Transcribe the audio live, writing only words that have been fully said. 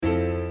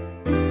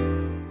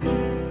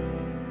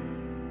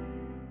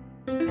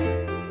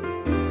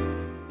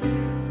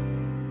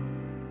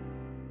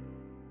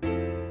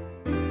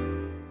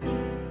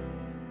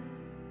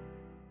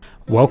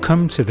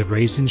Welcome to the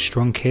Raising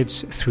Strong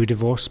Kids Through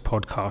Divorce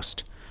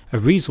podcast, a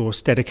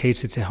resource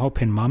dedicated to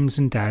helping mums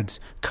and dads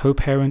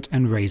co-parent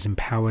and raise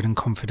empowered and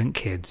confident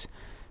kids.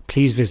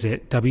 Please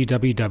visit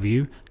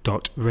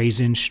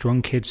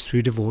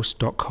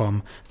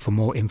www.raisingstrongkidsthroughdivorce.com for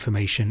more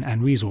information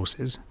and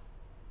resources.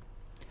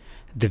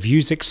 The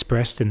views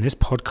expressed in this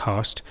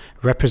podcast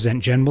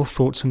represent general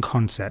thoughts and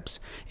concepts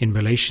in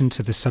relation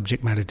to the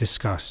subject matter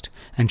discussed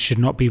and should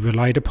not be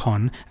relied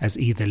upon as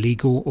either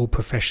legal or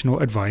professional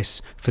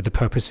advice for the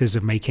purposes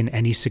of making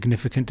any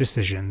significant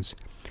decisions.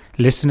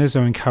 Listeners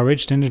are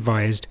encouraged and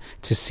advised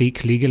to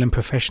seek legal and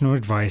professional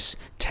advice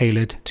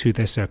tailored to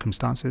their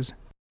circumstances.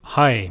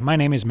 Hi, my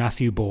name is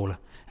Matthew Ball,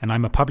 and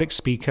I'm a public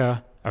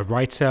speaker, a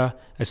writer,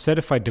 a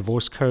certified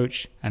divorce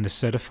coach, and a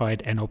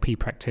certified NLP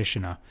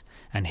practitioner.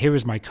 And here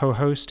is my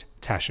co-host,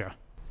 Tasha.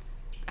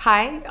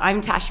 Hi, I'm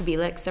Tasha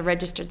Belix, a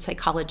registered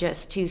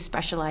psychologist who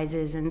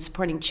specializes in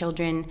supporting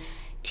children,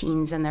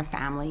 teens, and their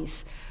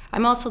families.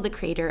 I'm also the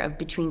creator of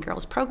Between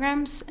Girls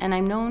programs, and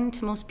I'm known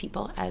to most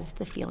people as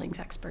the feelings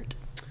expert.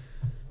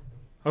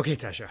 Okay,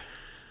 Tasha,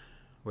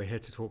 we're here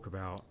to talk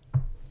about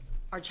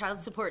our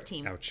child support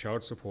team.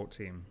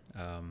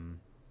 A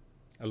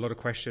lot of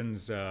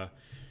questions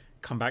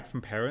come back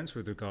from parents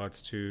with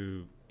regards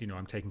to,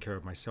 I'm taking care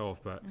of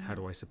myself, but how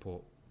do I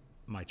support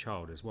my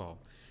child as well?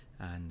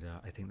 And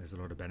I think there's a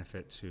lot of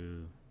benefit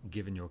to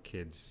giving your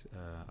kids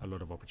a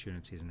lot of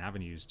opportunities and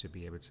avenues to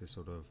be able to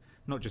sort of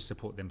not just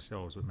support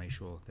themselves, but make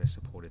sure they're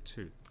supported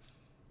too.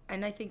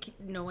 And I think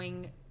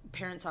knowing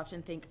parents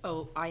often think,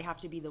 I have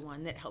to be the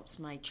one that helps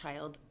my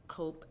child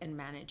cope and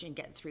manage and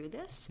get through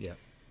this. Yeah.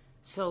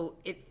 So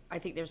I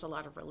think there's a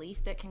lot of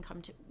relief that can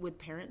come with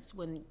parents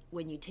when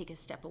you take a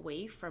step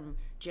away from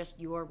just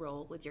your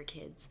role with your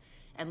kids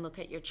and look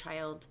at your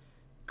child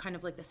kind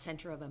of like the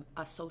center of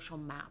a social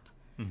map.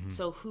 Mm-hmm.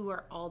 So who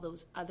are all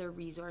those other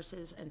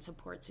resources and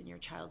supports in your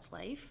child's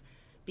life?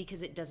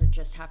 Because it doesn't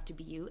just have to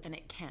be you, and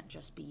it can't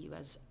just be you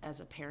as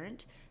a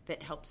parent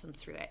that helps them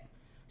through it.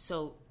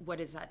 So what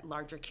is that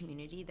larger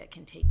community that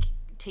can take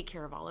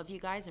care of all of you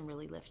guys and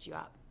really lift you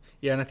up?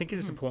 Yeah, and I think it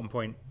is an important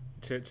point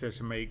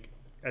to make.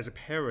 As a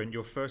parent,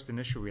 your first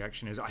initial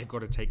reaction is, I've got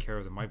to take care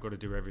of them. I've got to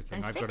do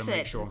everything. I've got to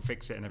make sure and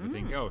fix it and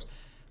everything else.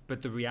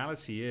 But the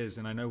reality is,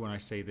 and I know when I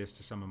say this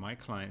to some of my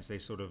clients, they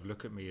sort of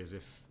look at me as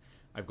if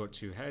I've got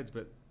two heads.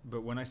 But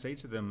when I say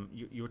to them,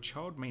 your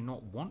child may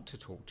not want to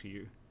talk to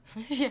you,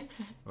 yeah.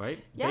 right?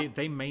 Yeah.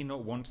 They may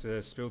not want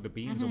to spill the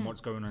beans on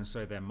what's going on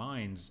inside their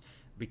minds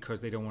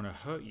because they don't want to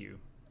hurt you.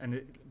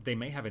 And they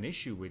may have an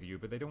issue with you,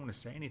 but they don't want to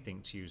say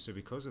anything to you. So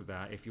because of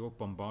that, if you're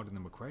bombarding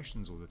them with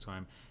questions all the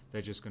time,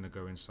 they're just going to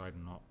go inside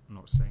and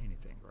not say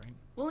anything, right?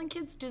 Well, and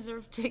kids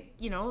deserve to,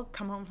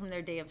 come home from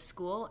their day of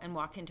school and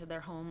walk into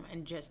their home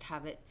and just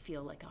have it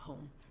feel like a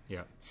home.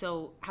 Yeah.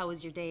 So how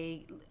was your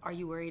day? Are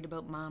you worried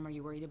about mom? Are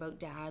you worried about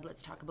dad?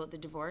 Let's talk about the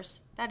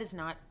divorce. That is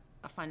not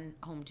a fun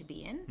home to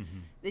be in. Mm-hmm.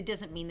 It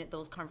doesn't mean that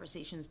those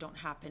conversations don't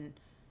happen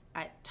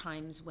at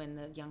times when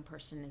the young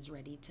person is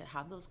ready to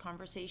have those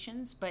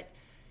conversations, but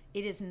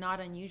it is not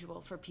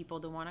unusual for people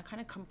to want to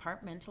kind of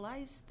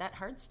compartmentalize that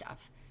hard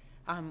stuff.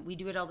 We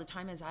do it all the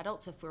time as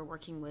adults if we're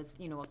working with,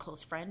 a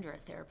close friend or a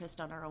therapist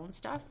on our own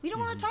stuff. We don't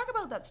want to talk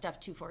about that stuff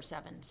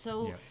 24/7.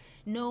 So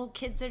no,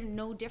 kids are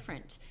no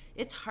different.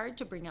 It's hard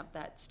to bring up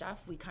that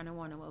stuff. We kind of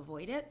want to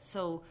avoid it.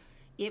 So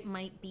it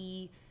might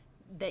be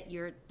that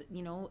you're,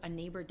 a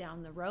neighbor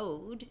down the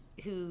road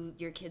who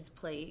your kids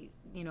play,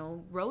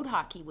 road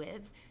hockey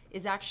with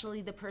is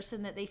actually the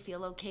person that they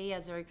feel okay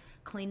as they're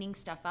cleaning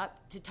stuff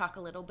up to talk a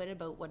little bit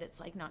about what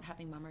it's like not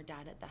having mom or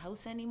dad at the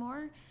house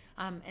anymore.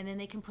 And then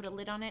they can put a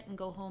lid on it and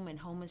go home, and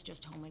home is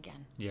just home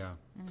again. Yeah.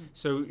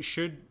 So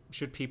should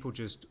people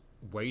just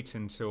wait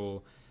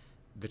until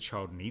the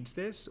child needs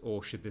this,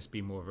 or should this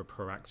be more of a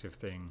proactive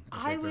thing?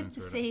 I would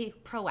say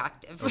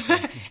proactive.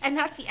 Okay. And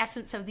that's the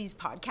essence of these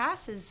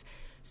podcasts is,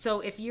 so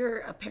if you're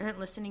a parent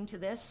listening to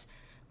this,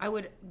 I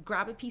would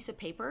grab a piece of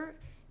paper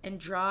and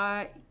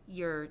draw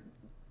your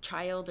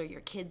child or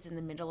your kids in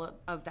the middle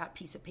of that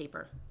piece of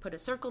paper. Put a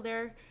circle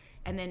there,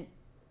 and then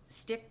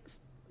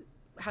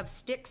have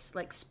sticks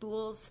like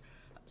spokes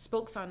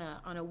on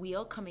a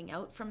wheel coming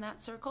out from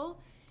that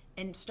circle,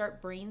 and start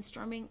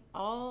brainstorming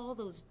all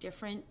those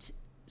different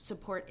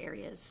support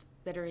areas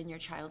that are in your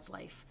child's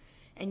life.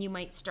 And you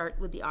might start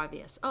with the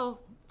obvious.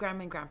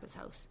 Grandma and grandpa's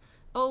house.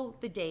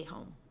 The day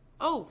home.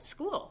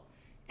 School.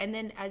 And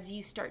then as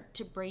you start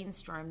to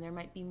brainstorm, there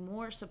might be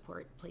more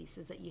support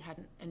places that you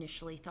hadn't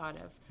initially thought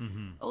of.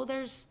 Mm-hmm.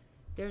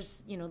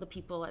 There's the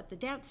people at the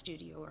dance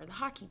studio or the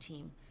hockey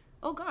team.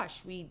 Oh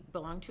gosh, we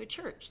belong to a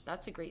church.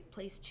 That's a great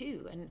place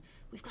too. And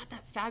we've got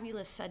that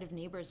fabulous set of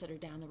neighbors that are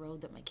down the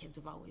road that my kids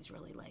have always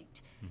really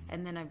liked. Mm-hmm.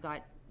 And then I've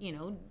got,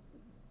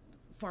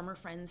 former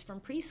friends from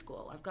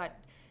preschool. I've got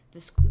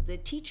the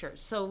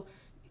teachers. So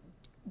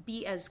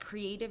be as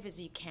creative as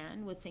you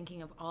can with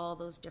thinking of all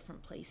those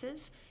different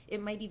places.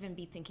 It might even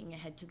be thinking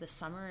ahead to the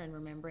summer and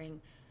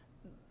remembering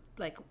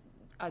like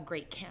a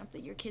great camp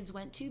that your kids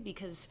went to,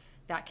 because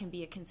that can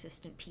be a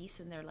consistent piece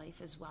in their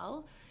life as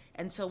well.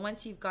 And so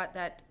once you've got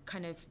that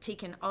kind of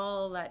taken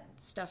all that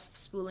stuff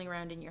spooling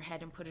around in your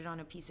head and put it on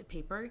a piece of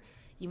paper,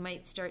 you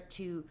might start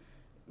to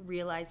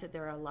realize that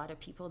there are a lot of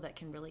people that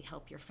can really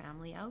help your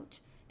family out,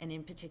 and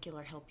in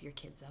particular help your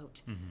kids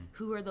out.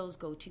 Who are those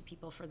go-to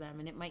people for them?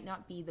 And it might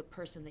not be the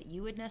person that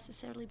you would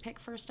necessarily pick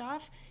first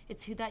off.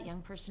 It's who that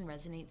young person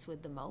resonates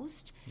with the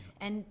most.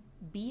 And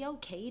be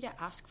okay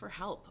to ask for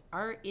help.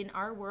 In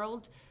our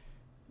world,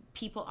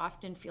 people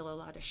often feel a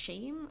lot of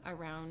shame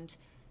around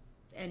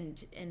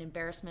and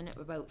embarrassment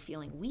about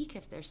feeling weak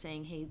if they're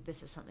saying, hey,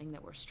 this is something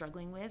that we're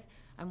struggling with.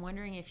 I'm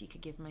wondering if you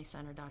could give my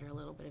son or daughter a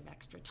little bit of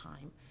extra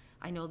time.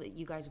 I know that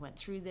you guys went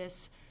through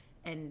this,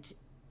 and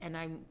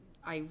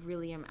I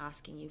really am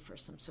asking you for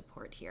some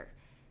support here.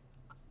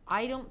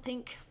 I don't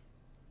think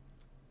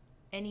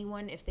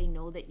anyone, if they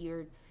know that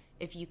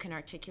if you can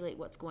articulate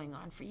what's going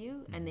on for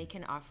you and they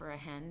can offer a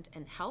hand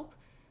and help,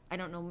 I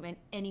don't know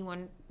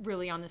anyone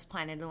really on this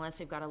planet, unless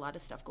they've got a lot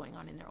of stuff going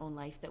on in their own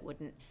life, that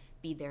wouldn't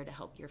be there to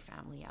help your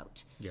family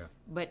out. Yeah.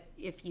 But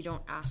if you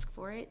don't ask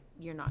for it,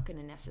 you're not going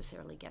to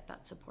necessarily get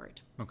that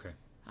support. Okay.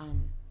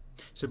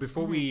 So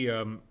before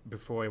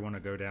before I want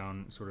to go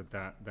down sort of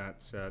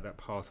that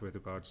path with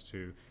regards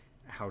to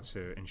how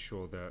to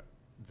ensure that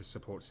the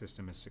support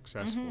system is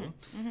successful,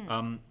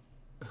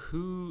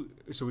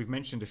 so we've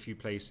mentioned a few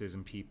places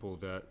and people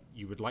that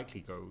you would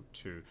likely go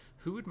to.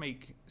 Who would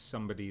make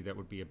somebody that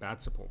would be a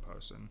bad support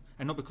person?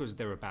 And not because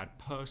they're a bad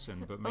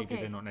person, but maybe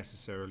they're not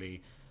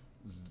necessarily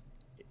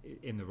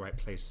in the right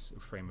place,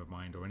 frame of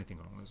mind, or anything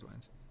along those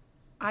lines.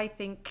 I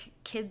think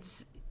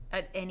kids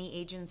at any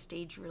age and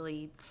stage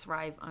really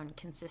thrive on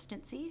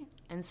consistency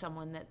and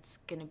someone that's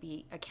going to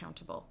be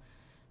accountable.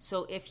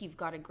 So if you've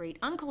got a great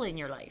uncle in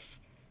your life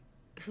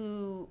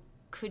who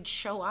could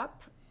show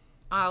up,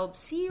 I'll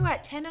see you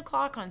at 10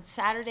 o'clock on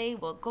Saturday,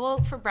 we'll go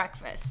out for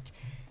breakfast.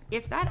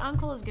 If that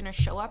uncle is going to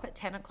show up at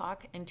 10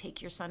 o'clock and take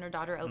your son or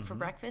daughter out for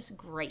breakfast,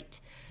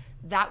 great.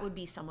 That would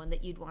be someone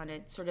that you'd want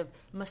to sort of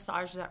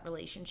massage that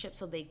relationship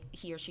so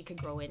he or she could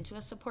grow into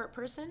a support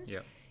person.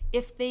 Yep.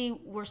 If they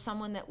were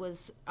someone that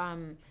was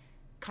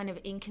kind of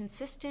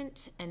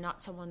inconsistent and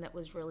not someone that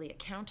was really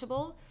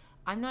accountable,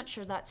 I'm not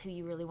sure that's who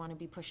you really want to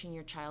be pushing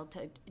your child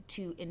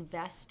to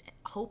invest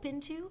hope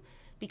into,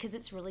 because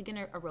it's really going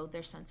to erode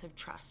their sense of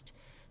trust.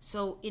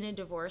 So in a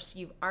divorce,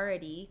 you've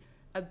already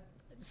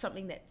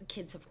something that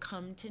kids have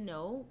come to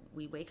know.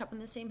 We wake up in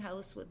the same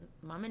house with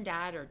mom and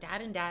dad, or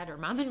dad and dad, or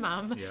mom and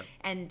mom,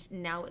 and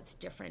now it's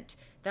different.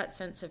 That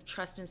sense of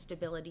trust and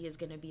stability is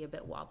going to be a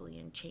bit wobbly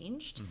and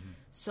changed.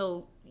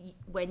 So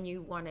when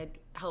you want to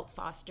help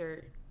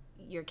foster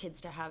your kids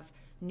to have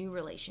new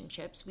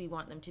relationships, we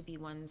want them to be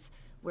ones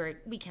where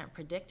we can't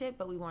predict it,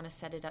 but we want to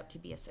set it up to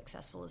be as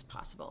successful as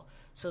possible.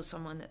 So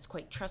someone that's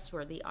quite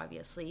trustworthy,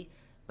 obviously,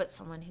 but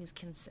someone who's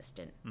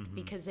consistent,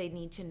 because they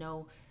need to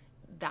know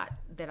that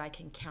I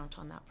can count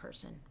on that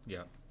person.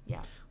 Yeah.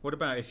 Yeah. What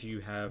about if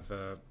you have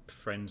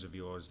friends of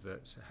yours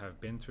that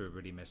have been through a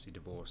really messy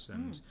divorce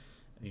and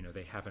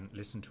they haven't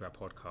listened to our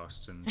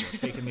podcasts and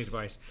taken the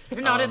advice?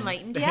 They're not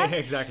enlightened yet.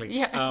 Exactly.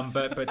 Yeah.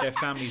 But their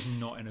family's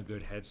not in a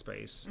good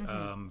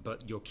headspace.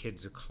 But your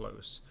kids are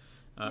close.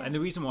 And the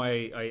reason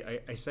why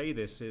I say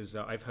this is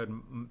I've heard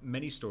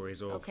many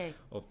stories of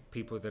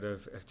people that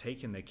have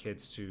taken their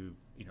kids to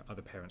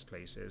other parents'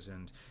 places,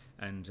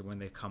 and when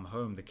they come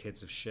home, the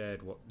kids have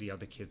shared what the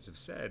other kids have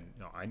said.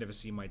 I never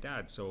see my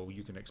dad, so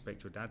you can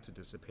expect your dad to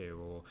disappear,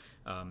 or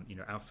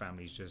our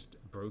family's just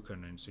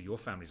broken, and so your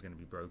family's going to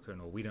be broken,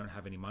 or we don't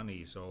have any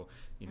money, so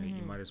you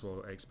might as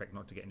well expect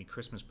not to get any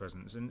Christmas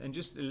presents, and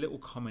just little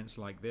comments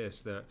like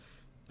this that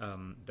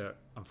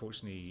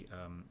unfortunately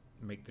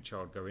make the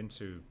child go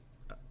into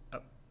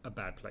a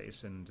bad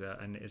place, and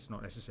it's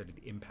not necessarily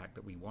the impact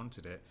that we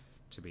wanted it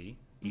to be,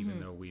 even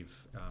though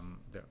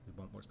that we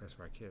want what's best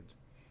for our kids.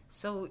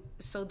 So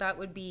that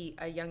would be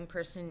a young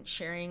person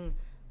sharing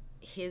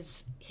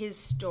his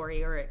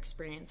story or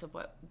experience of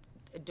what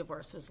a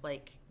divorce was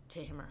like to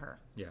him or her.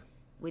 Yeah.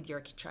 With your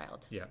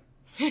child. Yeah.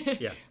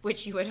 Yeah.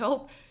 Which you would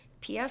hope.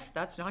 P.S.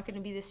 That's not going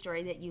to be the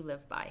story that you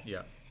live by.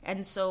 Yeah.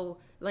 And so,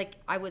 like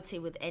I would say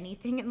with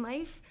anything in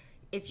life,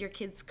 if your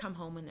kids come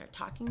home and they're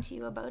talking to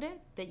you about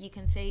it, that you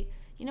can say,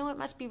 it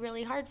must be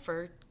really hard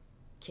for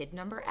kid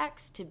number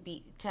X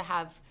to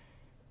have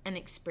an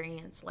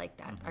experience like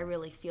that. I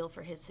really feel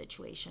for his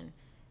situation,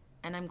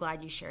 and I'm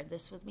glad you shared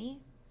this with me.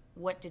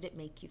 What did it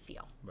make you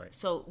feel? Right.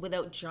 So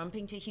without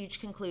jumping to huge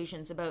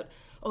conclusions about,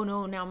 oh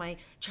no, now my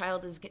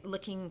child is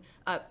looking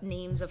up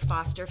names of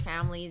foster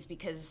families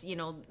because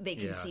they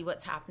can see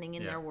what's happening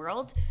in their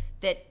world,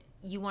 that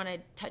you want to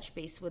touch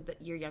base with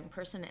your young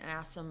person and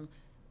ask them,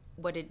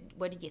 what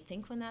did you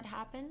think when that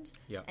happened?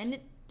 Yeah. And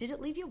did it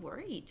leave you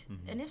worried?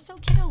 And if so,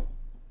 kiddo,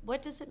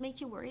 what does it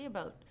make you worry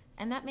about?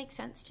 And that makes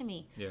sense to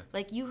me. Yeah.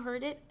 Like you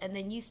heard it, and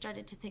then you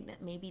started to think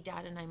that maybe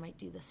dad and I might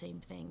do the same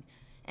thing.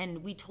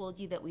 And we told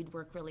you that we'd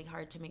work really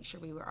hard to make sure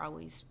we were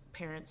always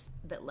parents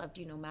that loved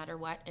you no matter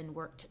what, and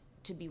worked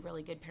to be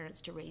really good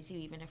parents to raise you,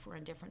 even if we're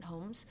in different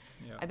homes.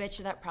 Yeah. I bet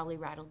you that probably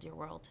rattled your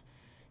world.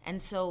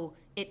 And so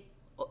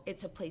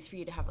it's a place for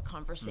you to have a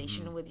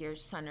conversation with your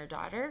son or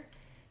daughter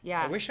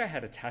Yeah. I wish I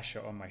had a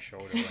Tasha on my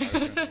shoulder when I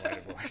was going through my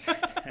divorce.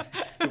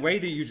 The way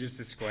that you just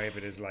describe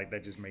it is like,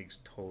 that just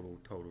makes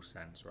total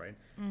sense, right?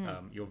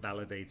 You're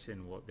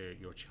validating what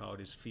your child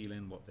is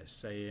feeling, what they're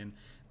saying,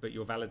 but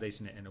you're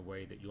validating it in a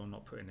way that you're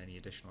not putting any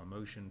additional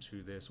emotion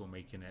to this or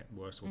making it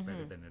worse or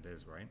better than it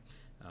is, right?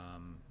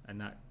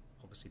 And that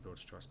obviously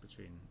builds trust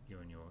between you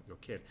and your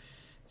kid.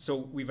 So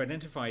we've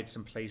identified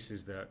some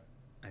places that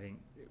I think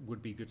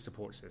would be good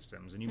support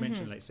systems. And you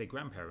mentioned, let's say,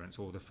 grandparents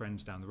or the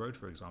friends down the road,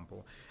 for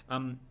example.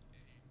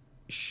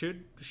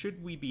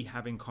 Should we be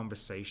having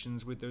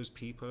conversations with those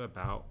people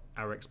about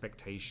our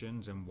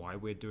expectations and why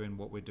we're doing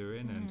what we're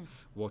doing and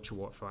watch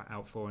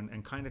out for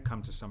and kind of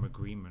come to some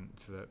agreement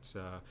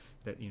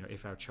that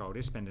if our child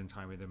is spending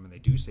time with them and they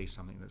do say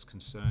something that's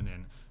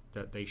concerning,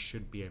 that they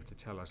should be able to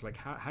tell us? Like,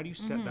 how do you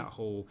set that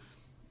whole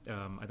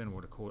I don't know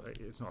what to call it,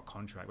 it's not a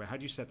contract, but how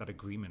do you set that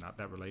agreement up,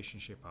 that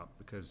relationship up?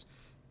 Because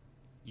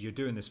you're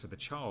doing this for the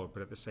child,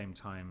 but at the same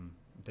time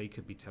they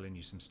could be telling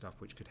you some stuff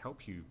which could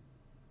help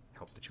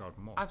the child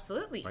more.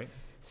 Absolutely. Right?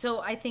 So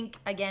I think,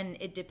 again,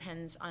 it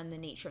depends on the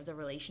nature of the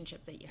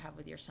relationship that you have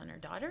with your son or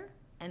daughter,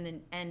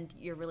 and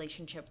your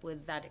relationship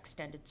with that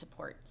extended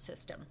support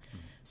system.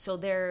 So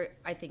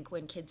I think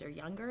when kids are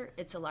younger,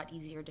 it's a lot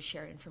easier to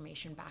share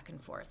information back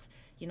and forth.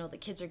 The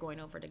kids are going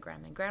over to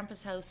grandma and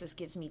grandpa's house. This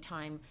gives me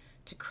time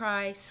to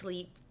cry,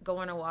 sleep, go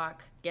on a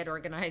walk, get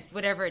organized,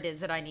 whatever it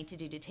is that I need to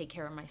do to take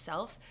care of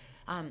myself.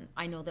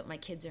 I know that my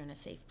kids are in a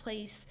safe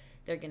place.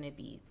 They're going to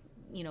be,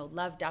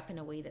 loved up in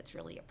a way that's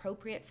really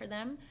appropriate for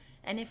them.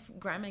 And if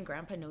grandma and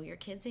grandpa know your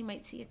kids, they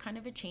might see a kind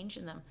of a change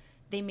in them.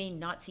 They may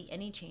not see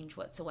any change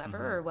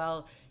whatsoever. Or,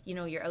 well,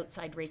 you're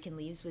outside raking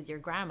leaves with your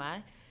grandma,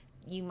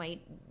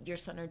 your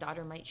son or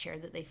daughter might share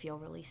that they feel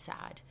really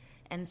sad.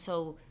 And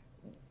so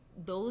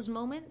those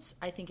moments,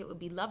 I think it would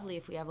be lovely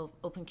if we have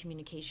open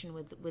communication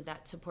with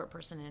that support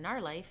person in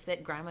our life,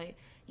 that grandma,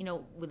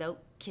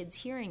 without kids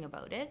hearing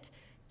about it,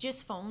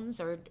 just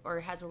phones or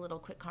has a little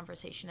quick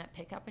conversation at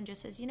pickup and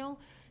just says,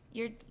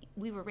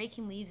 we were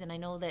raking leaves, and I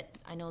know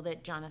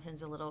that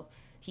Jonathan's a little,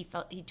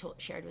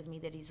 shared with me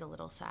that he's a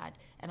little sad,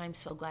 and I'm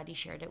so glad he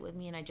shared it with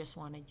me, and I just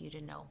wanted you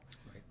to know,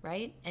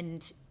 right?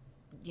 And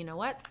you know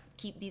what?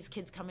 Keep these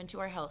kids coming to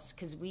our house,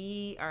 because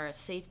we are a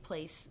safe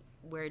place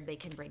where they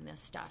can bring this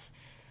stuff.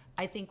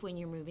 I think when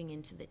you're moving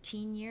into the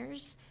teen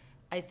years,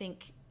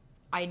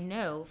 I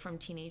know from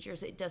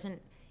teenagers, it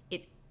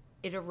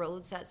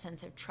erodes that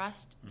sense of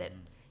trust that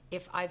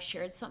if I've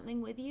shared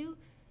something with you,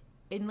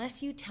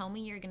 unless you tell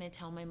me you're going to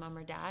tell my mom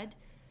or dad,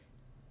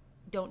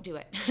 don't do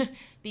it.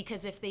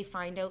 Because if they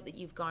find out that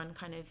you've gone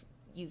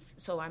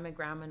so I'm a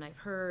grandma and I've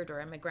heard,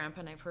 or I'm a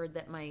grandpa and I've heard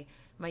that my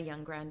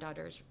young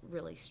granddaughter's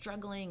really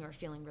struggling or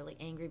feeling really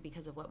angry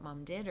because of what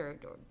mom did or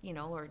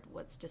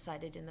what's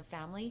decided in the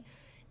family,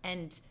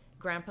 and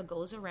grandpa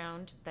goes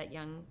around that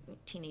young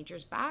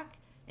teenager's back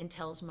and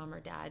tells mom or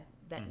dad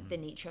that the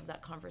nature of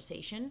that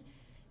conversation,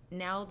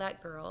 now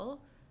that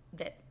girl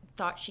that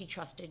thought she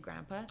trusted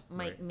grandpa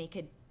might make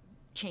a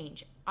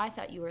change. I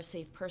thought you were a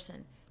safe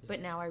person,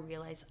 but now I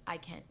realize I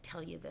can't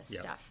tell you this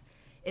stuff.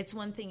 It's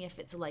one thing if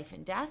it's life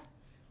and death.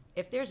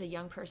 If there's a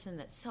young person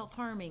that's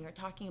self-harming or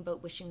talking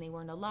about wishing they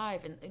weren't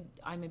alive and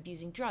I'm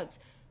abusing drugs,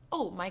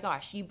 oh my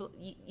gosh, you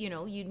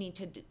need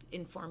to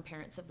inform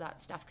parents of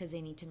that stuff, because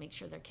they need to make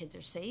sure their kids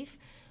are safe.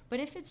 But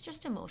if it's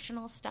just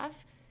emotional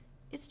stuff,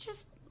 it's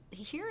just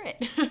hear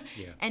it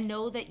and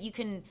know that you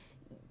can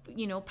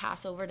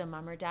pass over to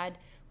mom or dad.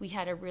 We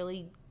had a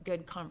really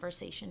good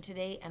conversation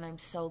today, and I'm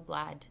so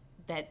glad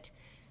that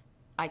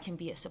I can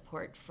be a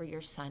support for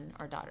your son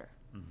or daughter.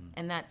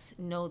 And that's,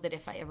 know that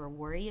if I ever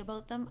worry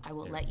about them, I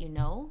will let you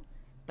know,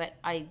 but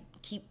I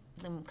keep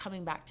them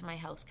coming back to my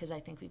house because I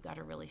think we've got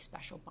a really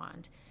special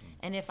bond.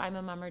 And if I'm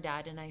a mom or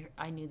dad and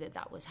I knew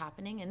that was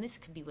happening, and this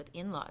could be with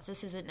in-laws,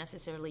 this isn't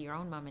necessarily your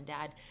own mom and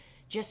dad,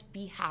 just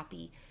be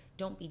happy.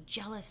 Don't be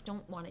jealous.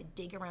 Don't want to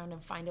dig around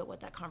and find out what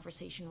that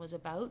conversation was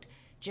about.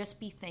 Just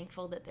be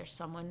thankful that there's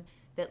someone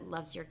that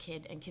loves your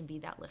kid and can be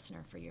that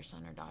listener for your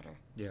son or daughter.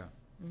 Yeah.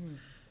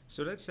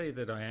 So let's say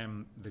that I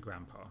am the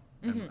grandpa,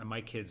 and my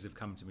kids have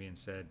come to me and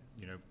said,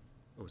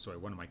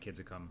 one of my kids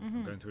have come,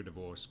 I'm going through a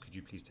divorce, could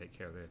you please take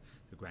care of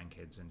the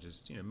grandkids and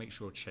just, make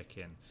sure, check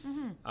in.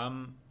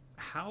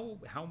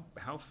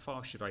 How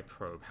far should I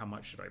probe? How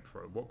much should I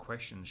probe? What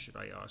questions should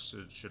I ask?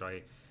 Should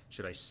I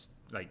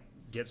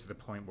get to the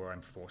point where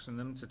I'm forcing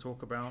them to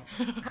talk about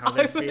how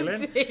they're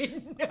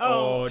feeling?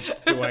 No. Or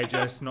do I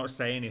just not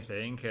say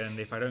anything, and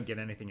if I don't get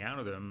anything out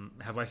of them,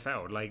 have I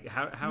failed? Like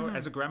how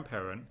as a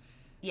grandparent,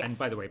 and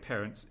by the way,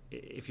 parents,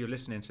 if you're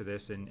listening to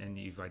this and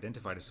you've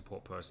identified a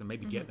support person,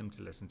 maybe get them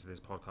to listen to this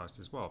podcast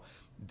as well.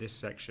 This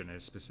section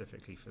is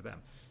specifically for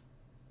them.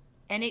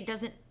 And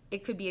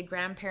it could be a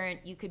grandparent,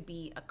 you could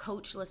be a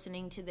coach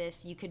listening to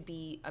this, you could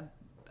be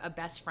a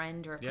best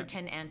friend or a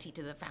pretend auntie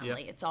to the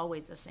family. It's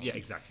always the same. Yeah,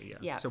 exactly.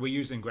 Yeah. So we're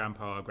using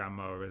grandpa or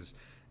grandma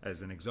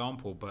as an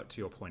example, but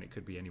to your point, it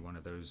could be any one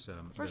of those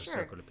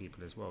circle of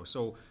people as well.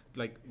 So,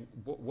 like,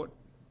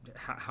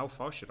 how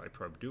far should I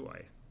probe? Do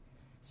I?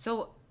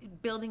 So,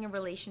 building a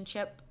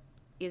relationship,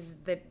 is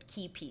the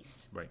key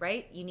piece,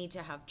 right? You need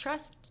to have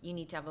trust. You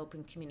need to have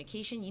open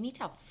communication. You need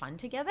to have fun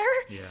together.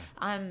 Yeah.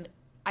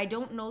 I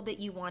don't know that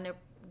you want to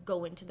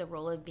go into the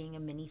role of being a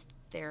mini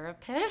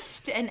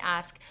therapist and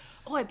ask,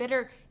 I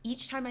better,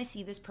 each time I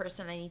see this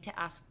person, I need to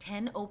ask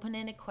 10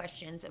 open-ended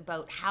questions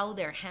about how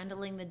they're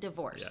handling the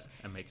divorce.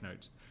 Yeah, and make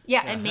notes.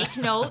 Yeah, and make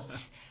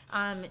notes.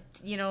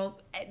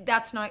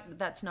 That's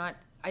not,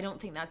 I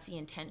don't think that's the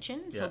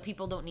intention. So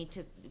people don't need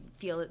to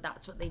feel that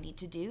that's what they need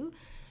to do.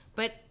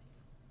 But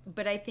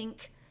I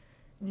think,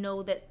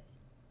 know that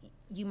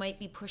you might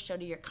be pushed out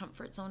of your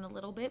comfort zone a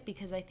little bit,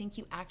 because I think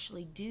you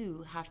actually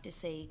do have to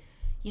say,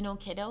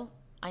 kiddo,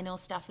 I know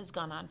stuff has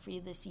gone on for you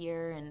this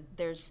year, and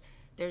there's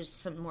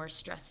some more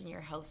stress in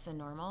your house than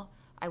normal.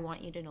 I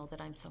want you to know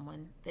that I'm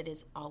someone that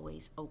is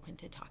always open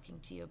to talking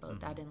to you about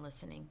that and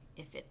listening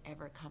if it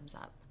ever comes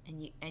up.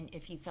 And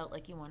if you felt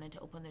like you wanted to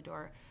open the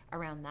door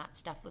around that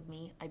stuff with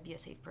me, I'd be a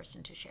safe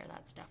person to share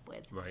that stuff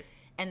with. Right.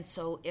 And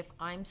so if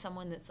I'm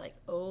someone that's like,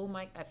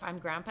 if I'm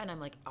grandpa and I'm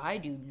like, I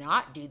do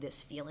not do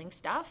this feeling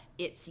stuff,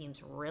 it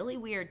seems really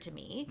weird to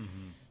me.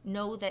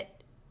 Know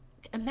that,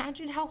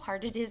 imagine how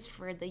hard it is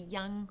for the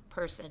young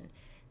person,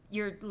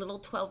 your little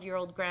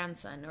 12-year-old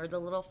grandson or the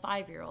little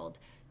 5-year-old,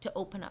 to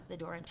open up the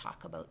door and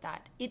talk about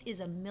that. It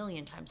is a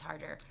million times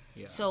harder.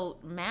 Yeah. So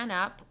man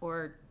up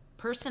or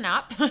person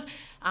up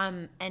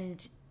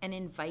and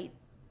invite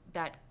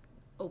that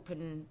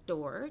open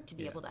door to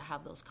be able to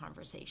have those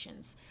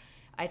conversations.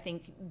 I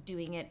think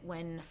doing it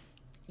when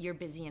you're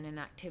busy in an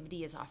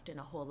activity is often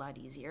a whole lot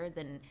easier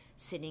than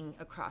sitting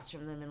across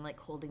from them and like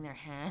holding their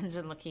hands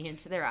and looking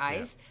into their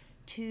eyes. Yeah.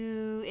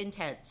 Too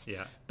intense.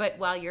 Yeah. But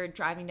while you're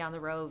driving down the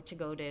road to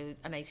go to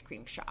an ice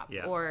cream shop,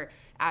 or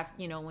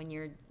when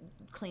you're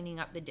cleaning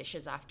up the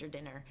dishes after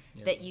dinner,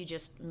 that you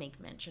just make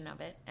mention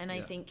of it. And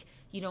I think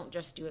you don't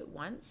just do it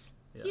once.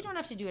 You don't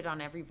have to do it on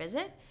every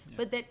visit,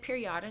 but that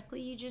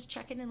periodically you just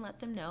check in and let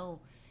them know,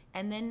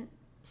 and then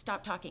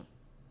stop talking.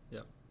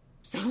 Yeah.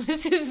 So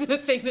this is the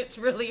thing that's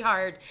really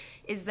hard,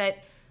 is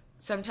that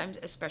sometimes,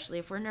 especially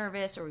if we're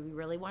nervous or we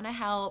really want to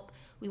help,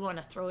 we want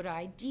to throw out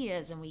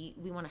ideas and we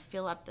want to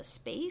fill up the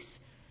space.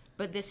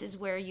 But this is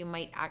where you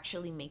might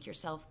actually make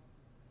yourself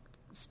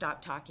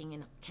stop talking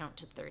and count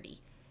to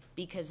 30,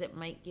 because it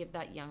might give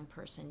that young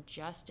person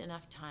just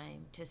enough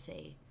time to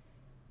say,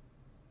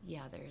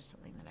 yeah, there is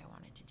something that I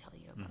wanted to tell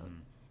you about.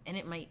 And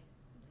it might,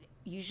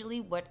 usually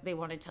what they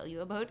want to tell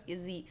you about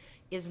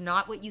is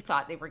not what you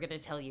thought they were going to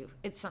tell you.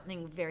 It's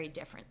something very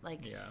different.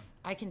 Like,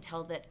 I can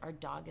tell that our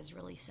dog is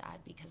really sad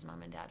because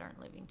mom and dad aren't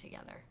living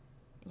together.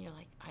 And you're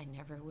like, I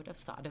never would have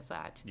thought of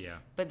that. Yeah.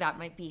 But that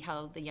might be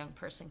how the young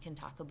person can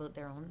talk about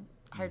their own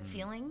hard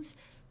feelings.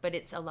 But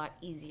it's a lot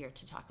easier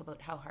to talk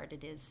about how hard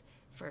it is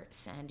for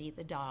Sandy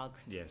the dog.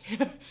 Yes.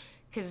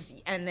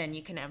 And then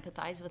you can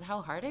empathize with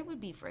how hard it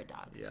would be for a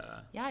dog.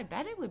 Yeah. Yeah, I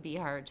bet it would be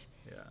hard.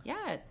 Yeah.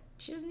 Yeah,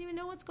 she doesn't even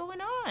know what's going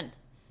on.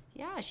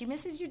 Yeah, she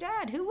misses your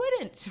dad. Who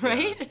wouldn't,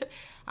 right?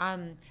 Yeah.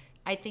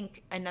 I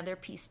think another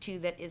piece, too,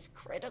 that is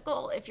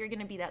critical if you're going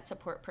to be that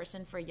support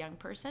person for a young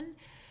person,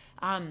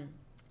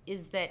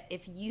 is that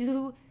if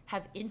you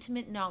have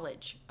intimate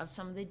knowledge of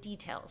some of the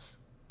details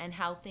and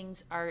how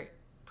things are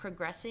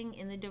progressing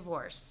in the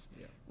divorce,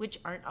 which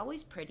aren't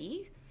always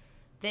pretty,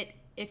 that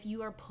if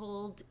you are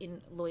pulled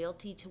in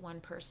loyalty to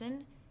one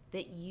person,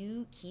 that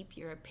you keep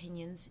your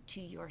opinions to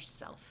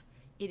yourself.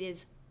 It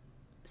is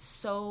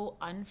so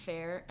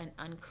unfair and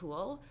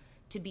uncool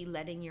to be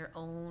letting your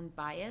own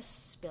bias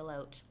spill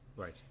out.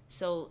 Right.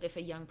 So if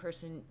a young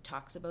person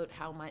talks about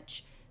how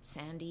much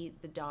Sandy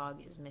the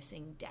dog is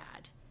missing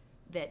dad,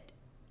 that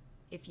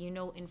if you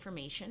know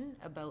information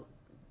about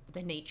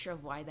the nature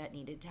of why that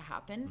needed to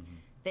happen,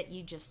 that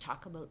you just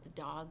talk about the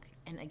dog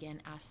and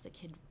again ask the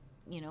kid,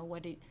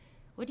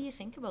 what do you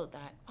think about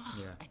that?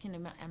 I can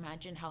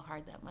imagine how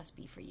hard that must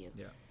be for you.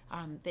 Yeah.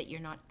 That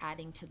you're not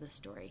adding to the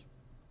story.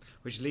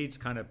 Which leads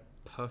kind of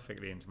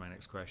perfectly into my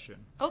next question.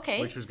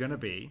 Okay. Which was going to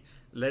be,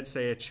 let's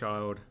say a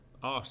child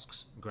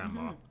asks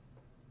grandma,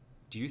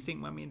 do you think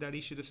mommy and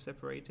daddy should have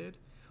separated?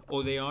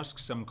 Or they ask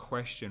some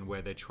question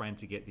where they're trying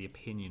to get the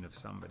opinion of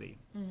somebody.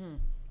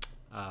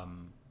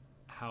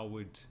 How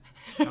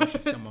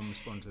should someone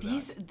respond to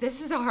that?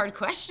 This is a hard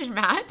question,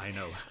 Matt. I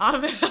know.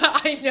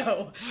 I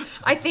know.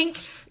 I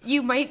think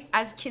you might,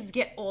 as kids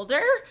get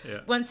older,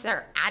 once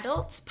they're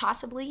adults,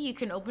 possibly you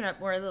can open up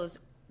more of those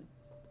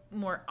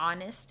more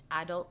honest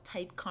adult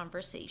type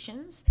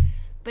conversations.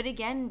 But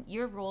again,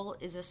 your role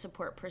is a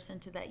support person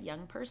to that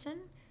young person.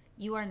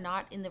 You are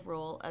not in the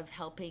role of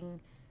helping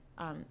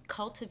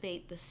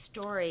cultivate the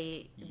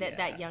story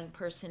that young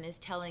person is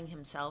telling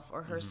himself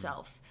or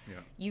herself. Yeah.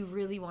 You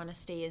really want to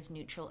stay as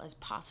neutral as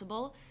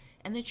possible.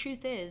 And the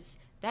truth is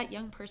that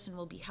young person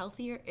will be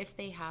healthier if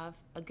they have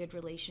a good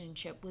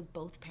relationship with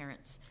both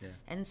parents. Yeah.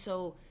 And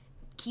so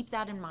keep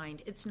that in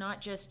mind. It's not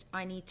just,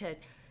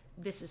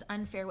 this is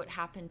unfair what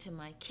happened to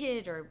my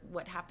kid or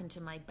what happened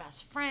to my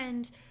best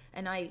friend.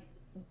 And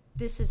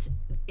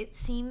it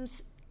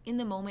seems in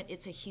the moment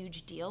it's a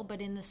huge deal,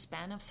 but in the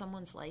span of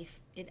someone's life,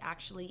 it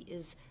actually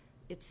is,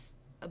 it's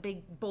a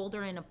big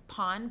boulder in a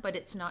pond, but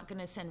it's not going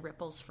to send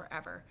ripples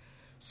forever.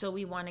 So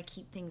we want to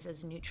keep things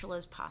as neutral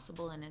as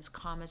possible and as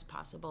calm as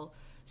possible,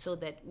 so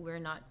that we're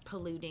not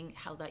polluting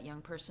how that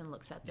young person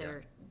looks at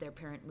their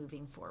parent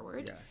moving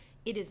forward. Yeah.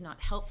 It is not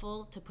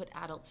helpful to put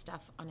adult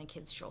stuff on a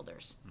kid's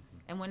shoulders.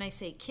 And when I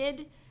say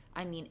kid,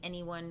 I mean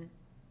anyone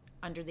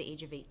under the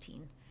age of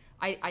 18.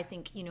 I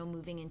think,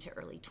 moving into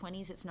early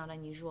 20s, it's not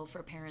unusual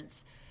for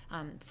parents,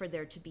 for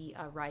there to be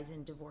a rise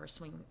in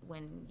divorce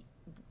when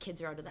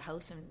kids are out of the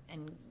house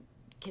and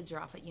kids are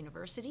off at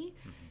university.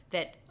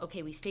 That,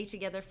 okay, we stay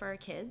together for our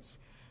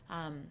kids,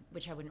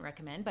 which I wouldn't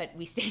recommend, but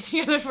we stayed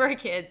together for our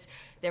kids.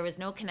 There was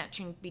no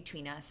connection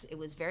between us. It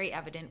was very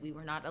evident we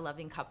were not a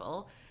loving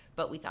couple,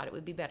 but we thought it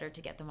would be better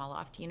to get them all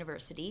off to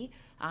university.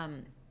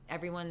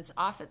 Everyone's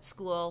off at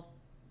school.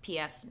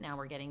 P.S. Now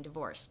we're getting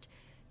divorced.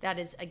 That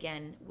is,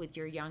 again, with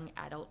your young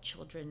adult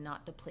children,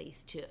 not the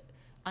place to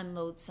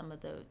unload some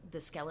of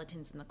the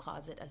skeletons in the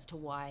closet as to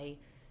why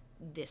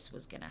this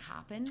was going to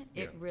happen.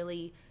 Yeah. It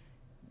really,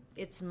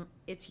 it's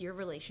your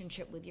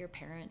relationship with your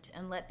parent,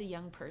 and let the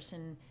young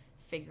person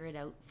figure it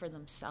out for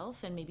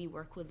themselves, and maybe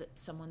work with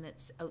someone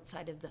that's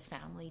outside of the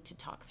family to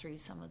talk through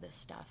some of this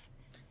stuff.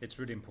 It's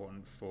really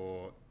important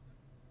for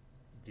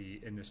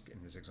in this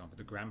example,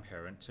 the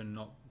grandparent to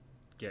not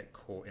get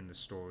caught in the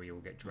story or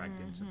get dragged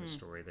into the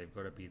story. They've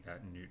got to be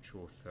that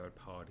neutral third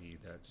party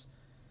that's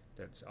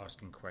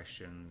asking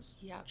questions,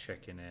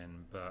 checking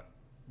in, but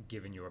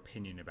giving your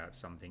opinion about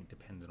something,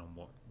 depending on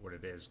what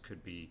it is,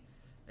 could be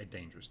a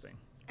dangerous thing.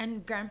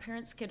 And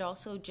grandparents could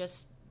also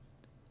just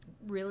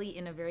really,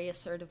 in a very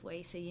assertive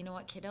way, say, you know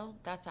what, kiddo,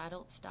 that's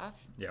adult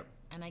stuff. Yep.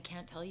 And I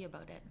can't tell you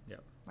about it.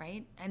 Yep.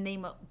 Right? And they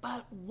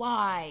but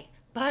why?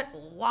 But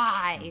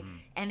why?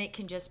 And it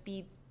can just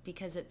be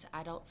because it's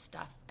adult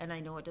stuff. And I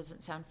know it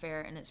doesn't sound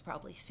fair, and it's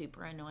probably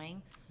super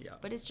annoying. Yeah.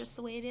 But it's just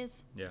the way it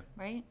is. Yeah.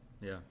 Right?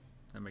 Yeah.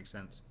 That makes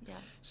sense. Yeah.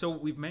 So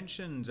we've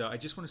mentioned, I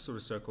just want to sort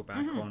of circle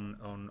back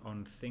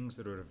on things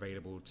that are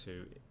available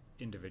to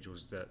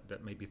individuals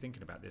that may be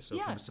thinking about this. So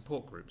from a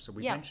support group. So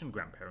we mentioned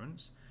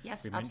grandparents.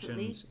 Yes, we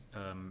absolutely.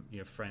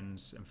 mentioned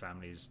friends and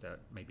families that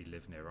maybe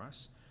live near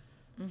us.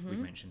 We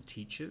mentioned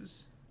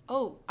teachers.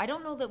 Oh, I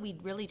don't know that we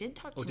really did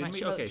talk too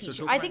much about teachers.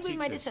 So I think we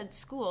might have said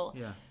school.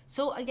 Yeah.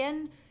 So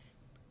again,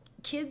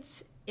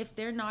 kids, if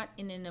they're not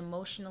in an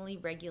emotionally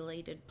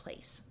regulated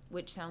place,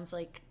 which sounds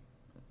like,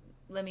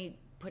 let me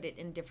put it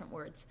in different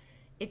words.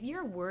 If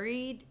you're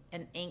worried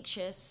and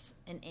anxious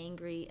and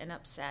angry and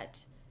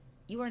upset,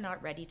 you are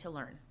not ready to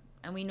learn.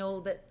 And we know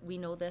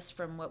this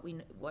from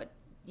what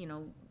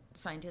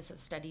scientists have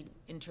studied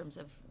in terms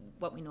of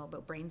what we know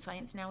about brain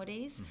science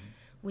nowadays.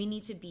 We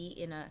need to be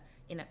in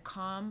a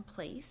calm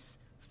place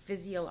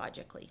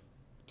physiologically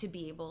to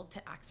be able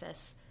to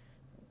access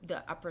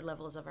the upper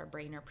levels of our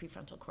brain, our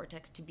prefrontal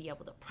cortex, to be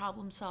able to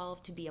problem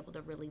solve, to be able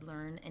to really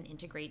learn and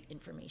integrate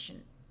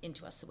information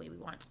into us the way we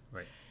want.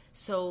 Right.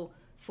 So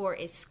for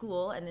a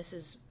school, and this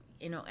is,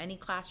 any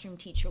classroom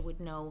teacher would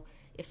know,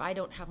 if I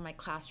don't have my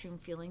classroom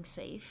feeling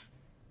safe,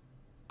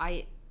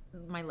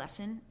 my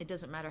lesson, it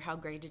doesn't matter how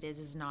great it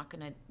is not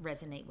going to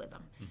resonate with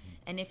them.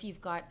 And if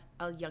you've got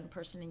a young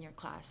person in your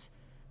class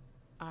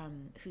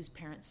whose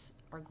parents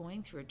are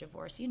going through a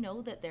divorce, you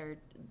know that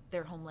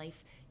their home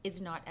life is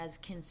not as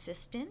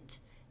consistent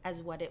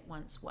as what it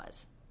once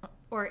was.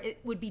 Or it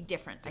would be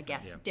different, I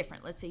guess. Yeah.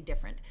 Different, let's say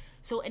different.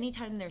 So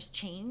anytime there's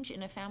change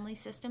in a family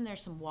system,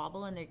 there's some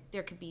wobble, and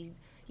there could be,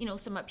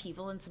 some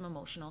upheaval and some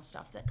emotional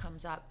stuff that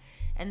comes up.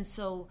 And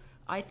so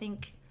I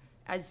think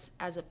as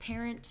a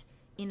parent,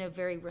 in a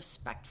very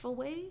respectful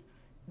way,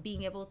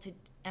 being able to,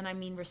 and I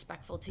mean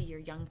respectful to your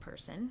young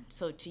person,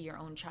 so to your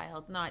own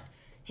child, not,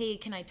 hey,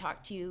 can I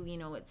talk to you?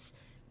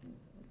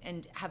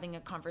 And having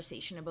a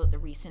conversation about the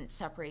recent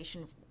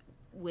separation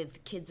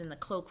with kids in the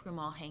cloakroom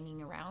all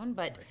hanging around,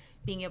 but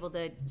being able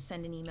to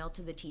send an email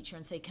to the teacher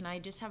and say, can I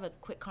just have a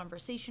quick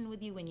conversation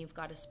with you when you've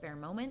got a spare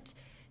moment,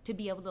 to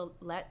be able to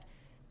let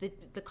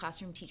the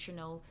classroom teacher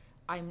know,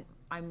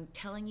 I'm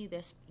telling you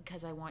this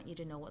because I want you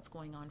to know what's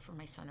going on for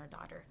my son or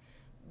daughter.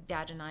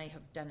 Dad and I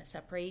have done a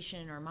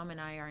separation, or mom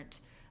and I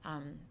aren't.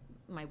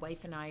 My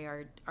wife and I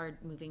are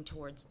moving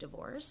towards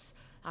divorce.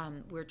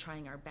 We're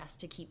trying our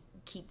best to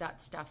keep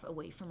that stuff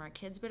away from our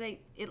kids, but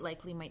it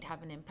likely might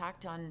have an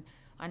impact on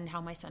how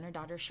my son or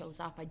daughter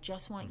shows up. I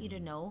just want you to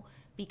know,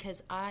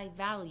 because I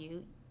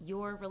value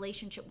your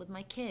relationship with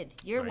my kid.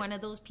 You're one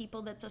of those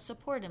people that's a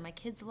support in my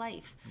kid's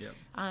life. Yep.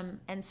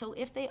 And so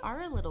if they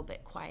are a little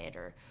bit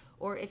quieter,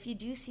 or if you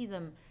do see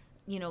them,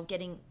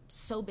 getting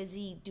so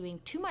busy doing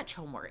too much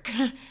homework,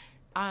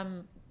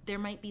 there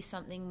might be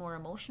something more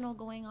emotional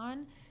going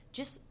on.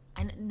 Just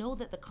know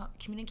that the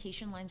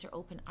communication lines are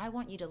open. I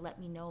want you to let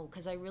me know,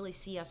 because I really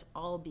see us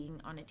all being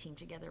on a team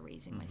together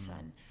raising my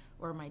son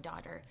or my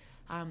daughter.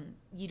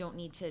 You don't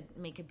need to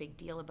make a big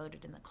deal about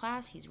it in the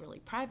class. He's really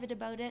private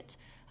about it.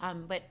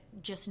 But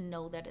just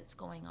know that it's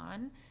going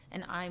on.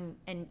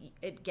 And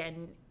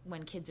again,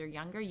 when kids are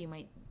younger, you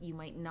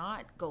might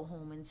not go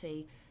home and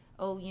say,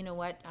 oh, you know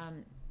what,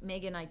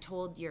 Megan, I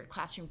told your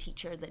classroom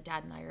teacher that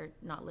Dad and I are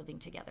not living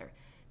together.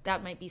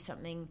 that might be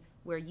something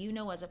where,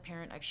 as a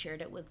parent, I've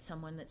shared it with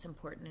someone that's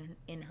important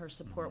in her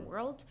support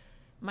world.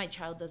 My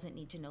child doesn't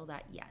need to know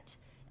that yet.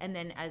 And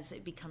then as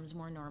it becomes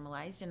more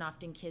normalized, and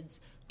often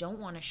kids don't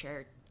want to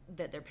share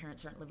that their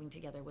parents aren't living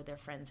together with their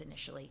friends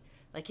initially.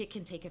 Like, it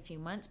can take a few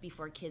months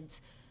before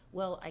kids,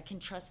 well, I can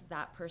trust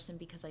that person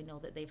because I know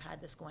that they've had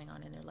this going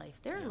on in their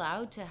life. They're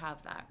allowed to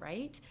have that,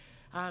 right?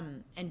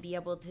 And be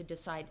able to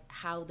decide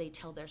how they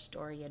tell their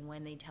story and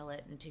when they tell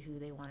it and to who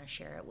they want to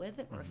share it with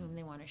or whom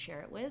they want to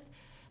share it with.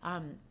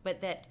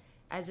 But that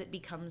as it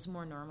becomes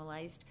more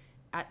normalized,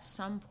 at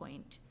some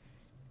point,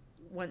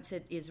 once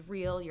it is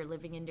real, you're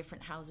living in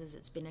different houses,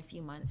 it's been a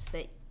few months,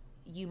 that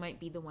you might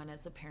be the one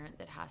as a parent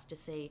that has to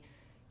say,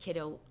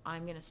 kiddo,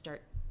 I'm going to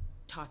start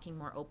talking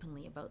more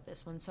openly about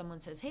this. When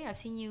someone says, hey, I've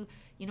seen you,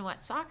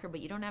 at soccer, but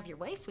you don't have your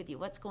wife with you.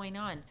 What's going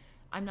on?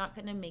 I'm not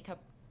going to make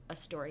up a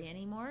story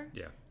anymore.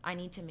 Yeah. I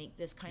need to make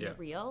this kind of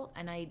real.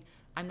 And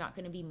I'm not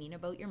going to be mean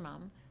about your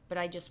mom, but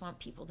I just want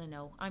people to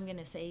know. I'm going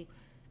to say,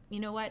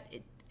 you know what?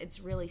 It's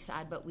really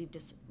sad, but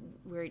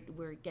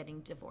we're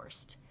getting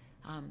divorced.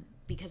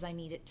 Because I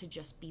need it to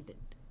just be the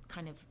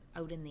kind of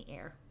out in the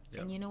air.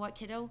 Yeah. And you know what,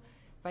 kiddo?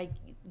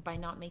 By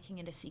not making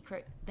it a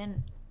secret,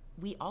 then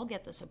we all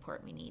get the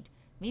support we need.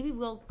 Maybe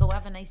we'll go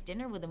have a nice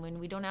dinner with them and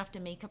we don't have to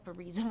make up a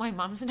reason why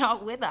mom's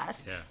not with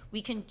us.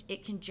 Yeah.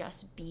 It can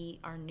just be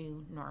our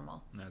new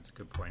normal. That's a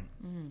good point.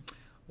 Mm-hmm.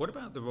 What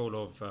about the role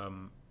of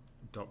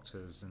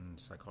doctors and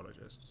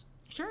psychologists?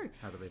 Sure.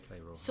 How do they play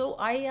a role? So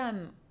I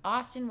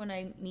often when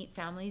I meet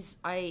families,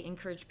 I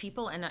encourage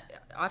people, and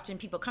often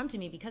people come to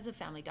me because of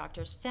family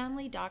doctors.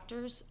 Family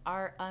doctors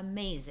are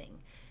amazing.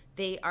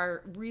 They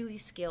are really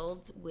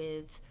skilled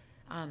with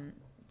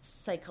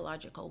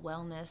psychological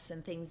wellness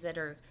and things that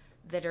are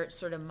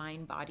sort of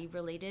mind-body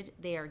related.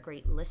 They are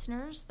great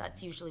listeners.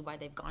 That's usually why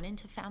they've gone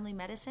into family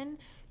medicine,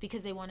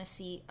 because they want to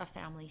see a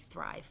family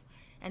thrive.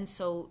 And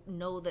so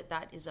know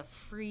that is a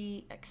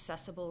free,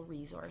 accessible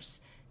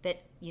resource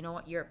that,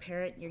 you're a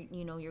parent,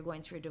 you're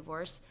going through a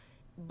divorce.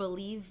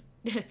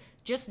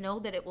 Just know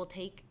that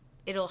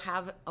it'll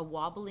have a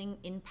wobbling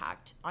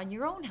impact on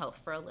your own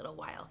health for a little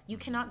while. You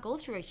cannot go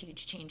through a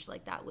huge change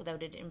like that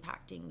without it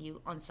impacting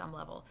you on some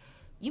level.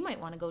 You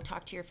might want to go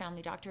talk to your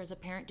family doctor as a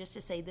parent just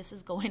to say, this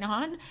is going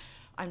on.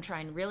 I'm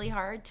trying really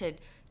hard to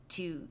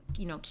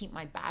keep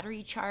my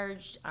battery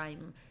charged.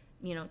 I'm,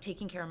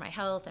 taking care of my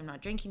health. I'm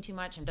not drinking too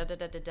much and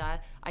da-da-da-da-da.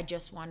 I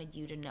just wanted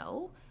you to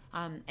know.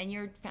 And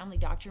your family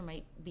doctor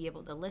might be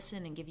able to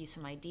listen and give you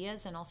some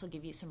ideas and also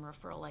give you some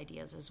referral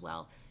ideas as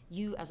well.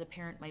 You as a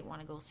parent might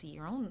want to go see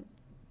your own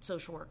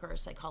social worker or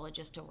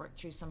psychologist to work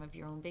through some of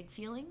your own big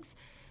feelings.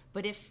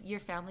 But if your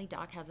family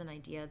doc has an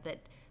idea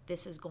that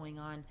this is going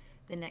on,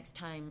 the next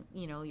time,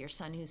 your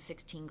son who's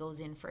 16 goes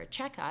in for a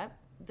checkup,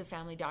 the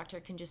family doctor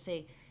can just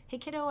say, hey,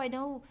 kiddo, I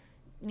know,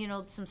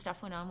 some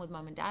stuff went on with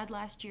mom and dad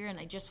last year, and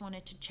I just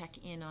wanted to check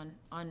in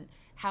on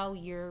how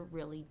you're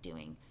really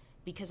doing.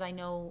 Because I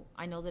know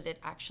that it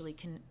actually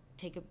can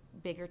take a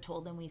bigger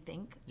toll than we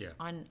think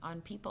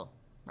on people,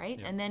 right?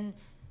 Yeah. And then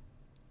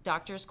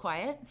doctor's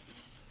quiet,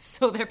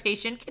 so their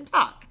patient can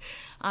talk.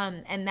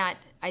 And that,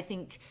 I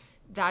think,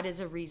 that is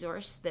a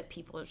resource that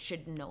people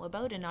should know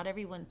about. And not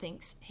everyone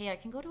thinks, hey, I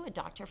can go to a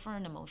doctor for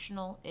an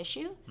emotional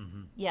issue.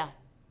 Mm-hmm. Yeah,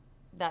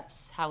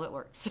 that's how it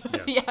works.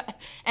 Yeah.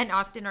 And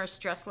often our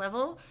stress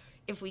level,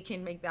 if we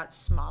can make that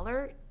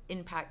smaller,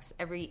 impacts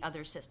every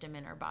other system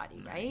in our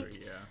body, right?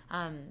 Agree,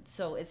 yeah.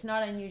 So it's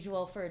not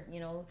unusual for,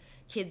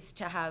 kids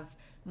to have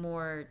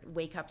more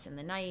wake-ups in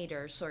the night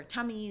or sore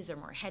tummies or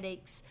more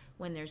headaches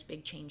when there's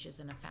big changes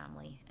in a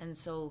family. And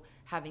so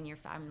having your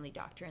family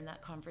doctor in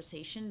that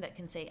conversation that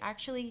can say,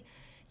 actually,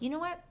 you know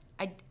what?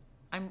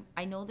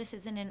 I know this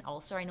isn't an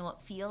ulcer. I know it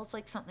feels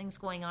like something's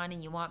going on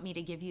and you want me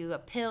to give you a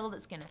pill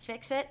that's going to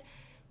fix it,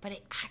 but I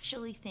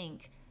actually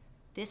think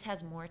this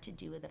has more to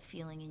do with a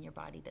feeling in your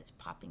body that's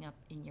popping up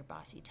in your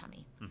bossy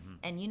tummy. Mm-hmm.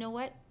 And you know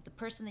what? The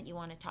person that you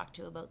want to talk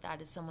to about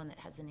that is someone that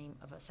has the name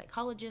of a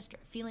psychologist or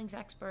a feelings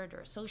expert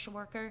or a social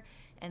worker,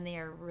 and they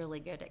are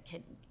really good at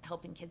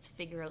helping kids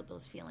figure out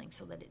those feelings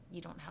so that you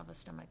don't have a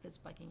stomach that's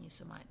bugging you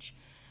so much.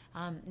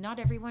 Not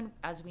everyone,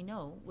 as we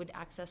know, would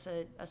access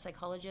a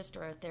psychologist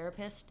or a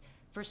therapist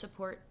for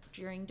support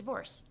during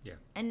divorce. Yeah.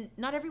 And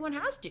not everyone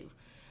has to.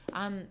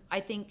 I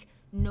think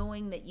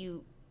knowing that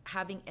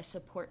having a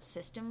support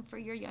system for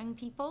your young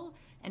people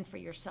and for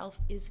yourself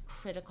is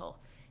critical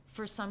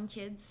for some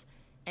kids.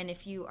 And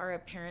if you are a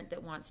parent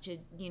that wants to,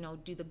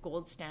 do the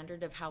gold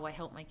standard of how I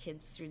help my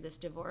kids through this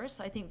divorce,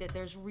 I think that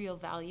there's real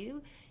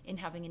value in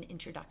having an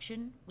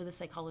introduction with a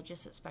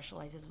psychologist that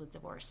specializes with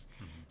divorce.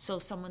 Mm-hmm. So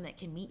someone that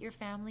can meet your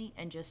family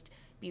and just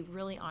be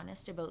really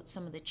honest about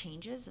some of the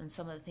changes and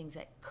some of the things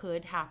that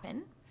could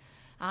happen.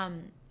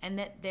 And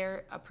that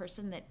they're a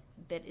person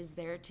that is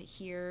there to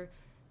hear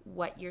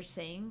what you're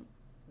saying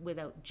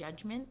without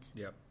judgment.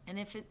 Yep.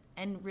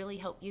 And really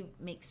help you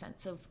make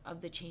sense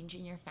of the change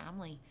in your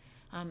family.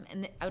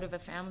 And out of a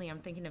family, I'm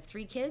thinking of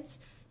 3 kids,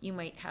 you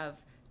might have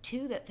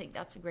 2 that think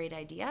that's a great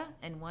idea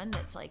and 1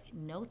 that's like,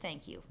 no,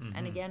 thank you. Mm-hmm.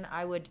 And again,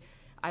 I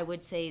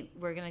would say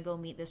we're going to go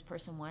meet this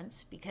person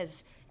once,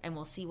 because and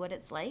we'll see what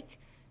it's like,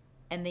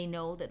 and they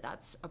know that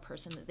that's a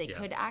person that they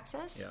could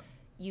access.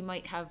 You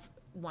might have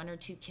one or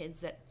two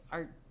kids that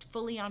are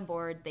fully on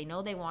board. They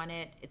know they want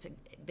it.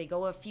 They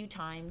go a few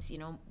times,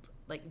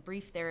 like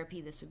brief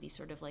therapy. This would be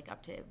sort of like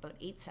up to about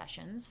 8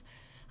 sessions.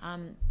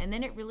 And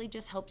then it really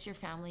just helps your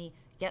family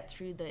get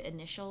through the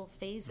initial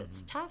phase.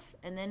 It's tough,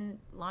 and then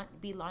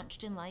be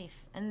launched in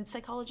life. And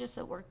psychologists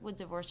that work with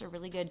divorce are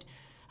really good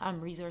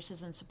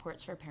resources and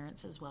supports for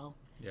parents as well.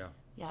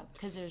 Yeah,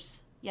 because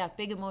there's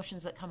big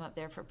emotions that come up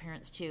there for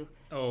parents too.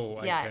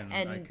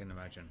 I can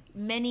imagine.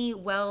 Many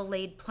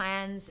well-laid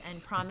plans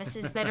and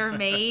promises that are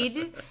made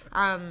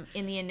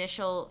in the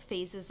initial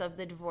phases of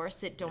the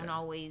divorce that don't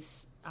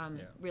always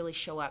really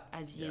show up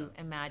as you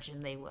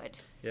imagine they would.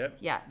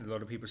 A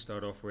lot of people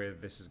start off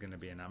with, this is going to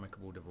be an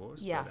amicable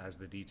divorce, but as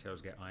the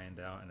details get ironed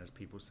out, and as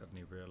people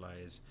suddenly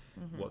realize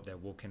what they're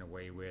walking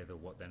away with or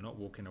what they're not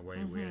walking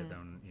away with,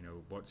 and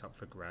what's up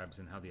for grabs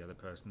and how the other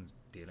person's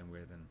dealing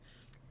with, and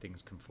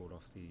things can fall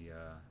off the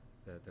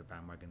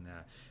bandwagon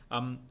there.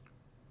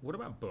 What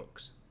about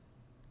books?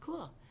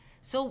 Cool.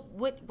 So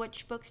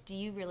which books do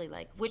you really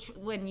like?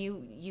 When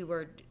you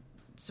were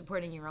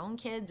supporting your own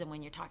kids and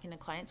when you're talking to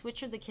clients,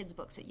 which are the kids'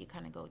 books that you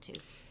kind of go to?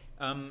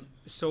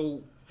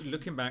 So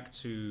looking back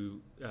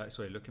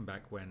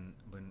when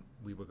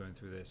we were going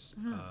through this,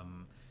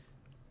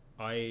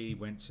 I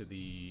went to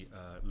the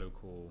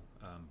local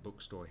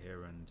bookstore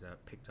here and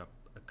picked up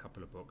a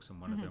couple of books,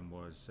 and one of them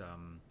was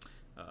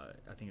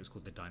I think it was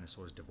called The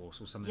Dinosaur's Divorce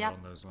or something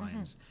along those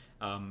lines.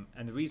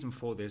 And the reason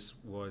for this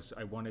was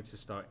I wanted to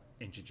start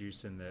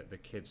introducing the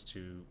kids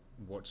to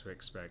what to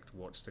expect,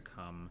 what's to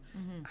come,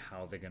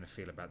 how they're going to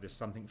feel about this,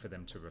 something for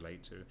them to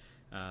relate to.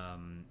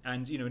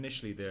 And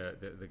initially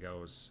the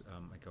girls,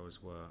 my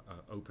girls were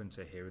open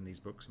to hearing these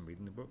books and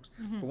reading the books.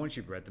 But once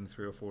you've read them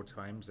 3 or 4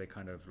 times, they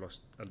kind of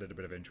lost a little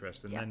bit of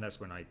interest. And then that's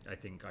when I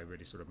think I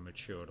really sort of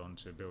matured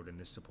onto building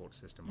this support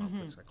system up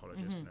with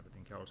psychologists and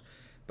everything else.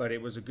 But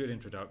it was a good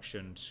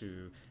introduction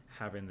to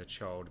having the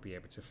child be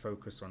able to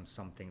focus on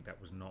something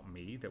that was not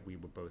me, that we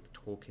were both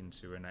talking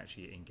to and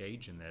actually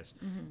engage in this.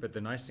 But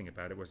the nice thing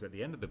about it was at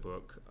the end of the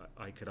book,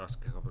 I could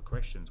ask a couple of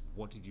questions.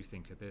 What did you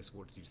think of this?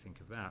 What did you think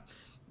of that?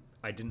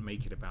 I didn't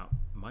make it about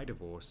my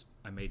divorce.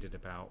 I made it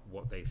about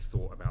what they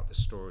thought about the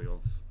story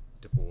of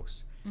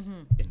divorce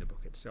in the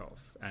book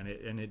itself. And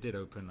it did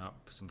open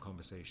up some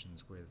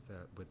conversations with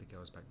the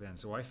girls back then.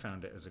 So I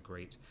found it as a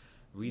great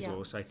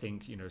resource. I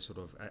think, sort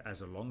of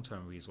as a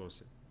long-term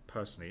resource,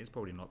 personally, it's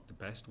probably not the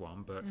best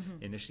one, but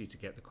initially to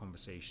get the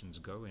conversations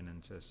going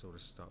and to sort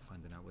of start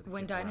finding out where the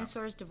When kids are at.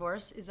 Dinosaurs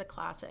Divorce is a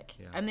classic.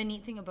 And the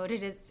neat thing about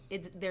it is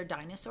they're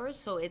dinosaurs,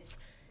 so it's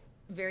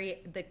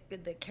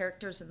the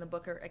characters in the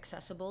book are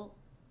accessible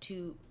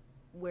to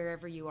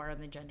wherever you are on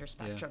the gender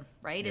spectrum,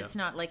 right? It's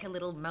not like a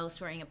little mouse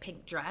wearing a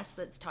pink dress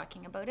that's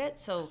talking about it.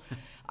 So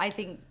I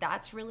think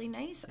that's really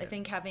nice. I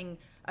think having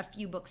a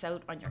few books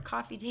out on your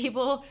coffee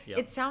table,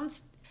 it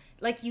sounds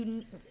like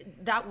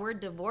that word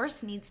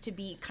divorce needs to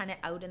be kind of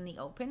out in the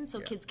open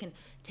so kids can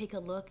take a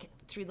look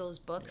through those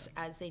books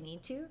as they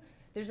need to.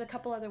 There's a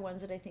couple other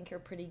ones that I think are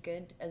pretty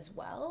good as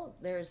well.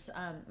 There's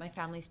My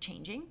Family's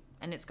Changing,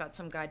 and it's got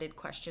some guided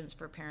questions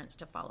for parents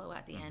to follow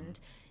at the end,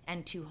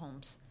 and 2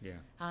 Homes.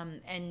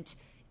 And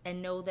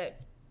know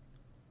that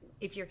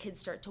if your kids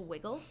start to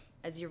wiggle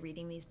as you're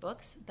reading these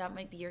books, that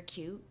might be your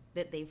cue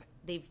that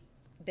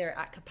they're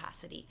at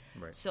capacity.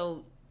 Right.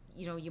 So,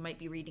 you might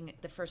be reading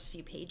the first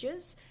few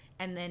pages,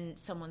 and then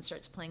someone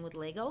starts playing with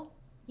Lego.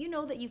 You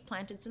know that you've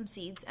planted some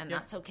seeds, and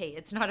that's okay.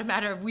 It's not a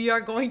matter of we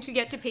are going to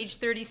get to page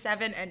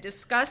 37 and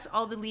discuss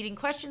all the leading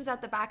questions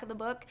at the back of the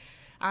book.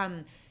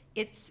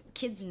 It's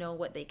kids know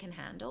what they can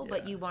handle,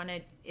 but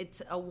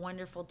it's a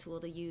wonderful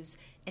tool to use.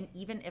 And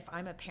even if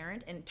I'm a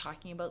parent and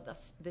talking about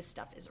this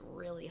stuff is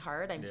really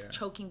hard, I'm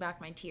choking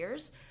back my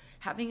tears,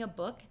 having a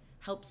book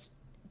helps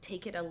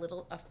take it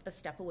a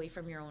step away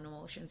from your own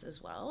emotions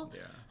as well,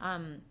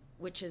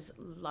 which is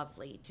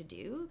lovely to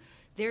do.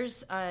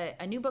 There's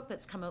a new book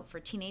that's come out for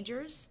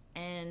teenagers,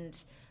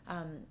 and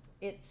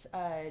it's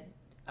a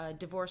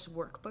divorce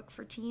workbook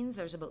for teens.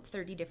 There's about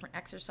 30 different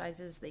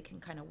exercises they can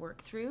kind of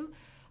work through.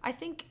 I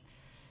think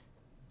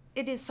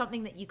it is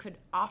something that you could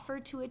offer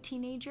to a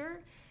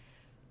teenager.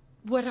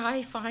 What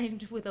I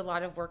find with a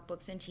lot of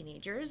workbooks in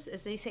teenagers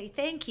is they say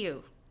thank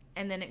you,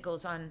 and then it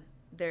goes on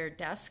their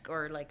desk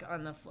or like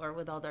on the floor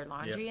with all their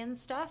laundry and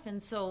stuff.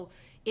 And so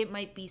it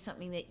might be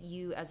something that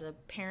you as a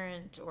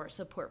parent or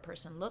support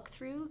person look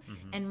through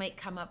and might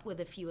come up with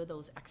a few of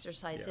those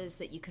exercises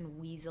that you can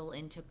weasel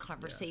into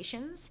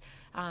conversations,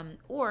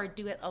 or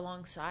do it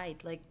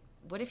alongside. Like,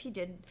 what if you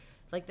did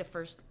like the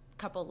first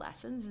couple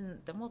lessons, and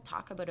then we'll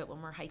talk about it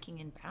when we're hiking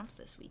in Banff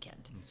this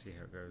weekend and see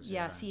how it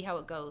goes. See how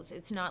it goes.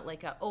 It's not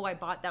like I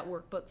bought that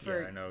workbook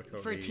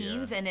for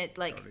teens and it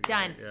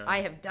done.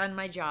 I have done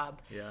my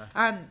job.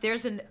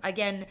 There's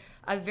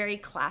a very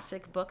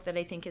classic book that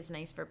I think is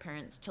nice for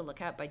parents to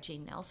look at by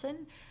Jane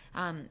Nelson,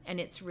 and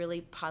it's really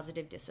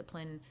positive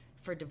discipline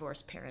for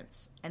divorced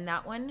parents, and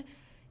that one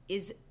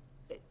is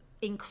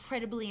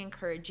incredibly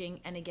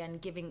encouraging, and again,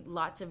 giving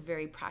lots of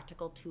very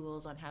practical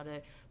tools on how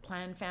to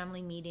plan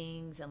family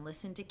meetings and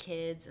listen to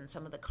kids and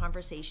some of the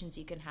conversations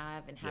you can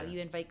have and how you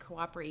invite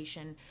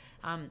cooperation.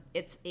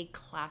 It's a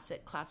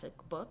classic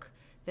book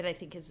that I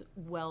think is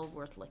well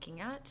worth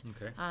looking at,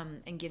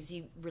 and gives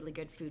you really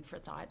good food for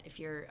thought if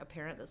you're a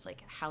parent that's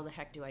like, how the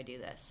heck do I do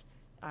this?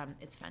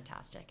 It's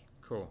fantastic.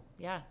 Cool.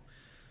 Yeah.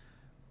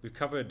 We've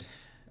covered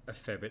a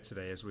fair bit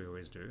today, as we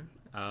always do.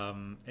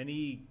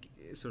 Any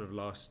sort of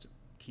last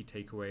key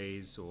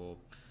takeaways or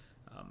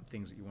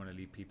things that you want to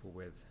leave people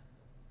with?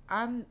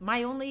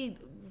 My only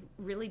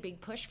really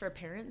big push for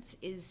parents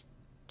is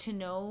to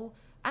know,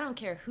 I don't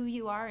care who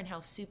you are and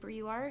how super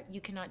you are, you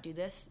cannot do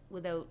this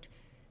without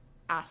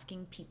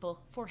asking people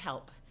for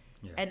help.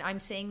 Yeah. And I'm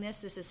saying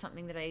this is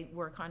something that I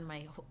work on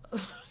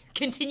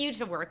continue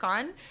to work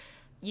on.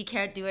 You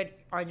can't do it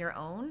on your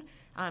own.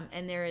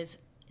 And there is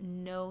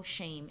no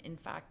shame. In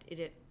fact,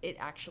 it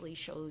actually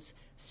shows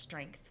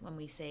strength when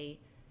we say,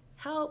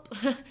 help,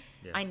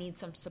 I need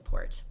some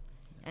support.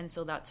 And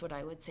so that's what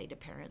I would say to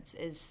parents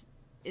is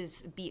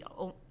be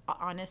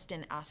honest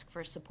and ask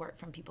for support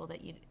from people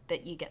that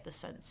you get the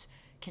sense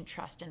can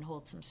trust and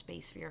hold some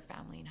space for your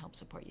family and help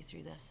support you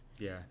through this.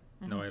 Yeah.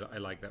 No, I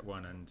like that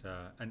one.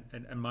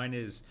 And mine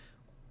is,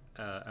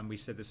 and we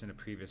said this in a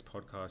previous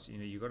podcast,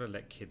 you got to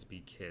let kids be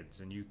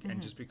kids, and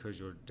and just because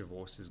your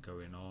divorce is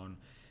going on,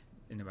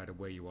 no matter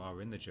where you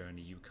are in the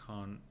journey, you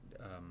can't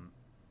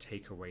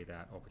take away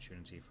that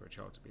opportunity for a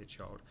child to be a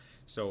child.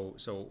 So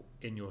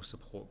in your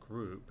support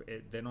group,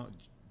 they're not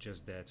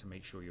just there to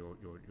make sure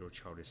your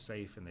child is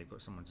safe and they've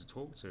got someone to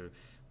talk to,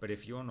 but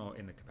if you're not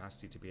in the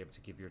capacity to be able to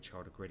give your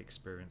child a great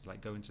experience,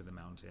 like going to the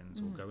mountains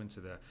or going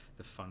to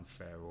the fun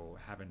fair or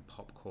having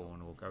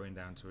popcorn or going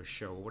down to a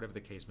show or whatever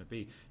the case may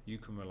be, you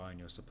can rely on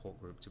your support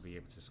group to be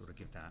able to sort of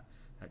give that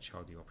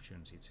child the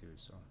opportunity too.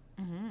 So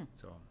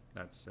so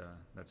that's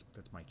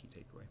my key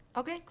takeaway.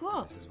 Okay,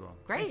 cool. This as well.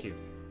 Great. Thank you.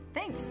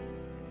 Thanks.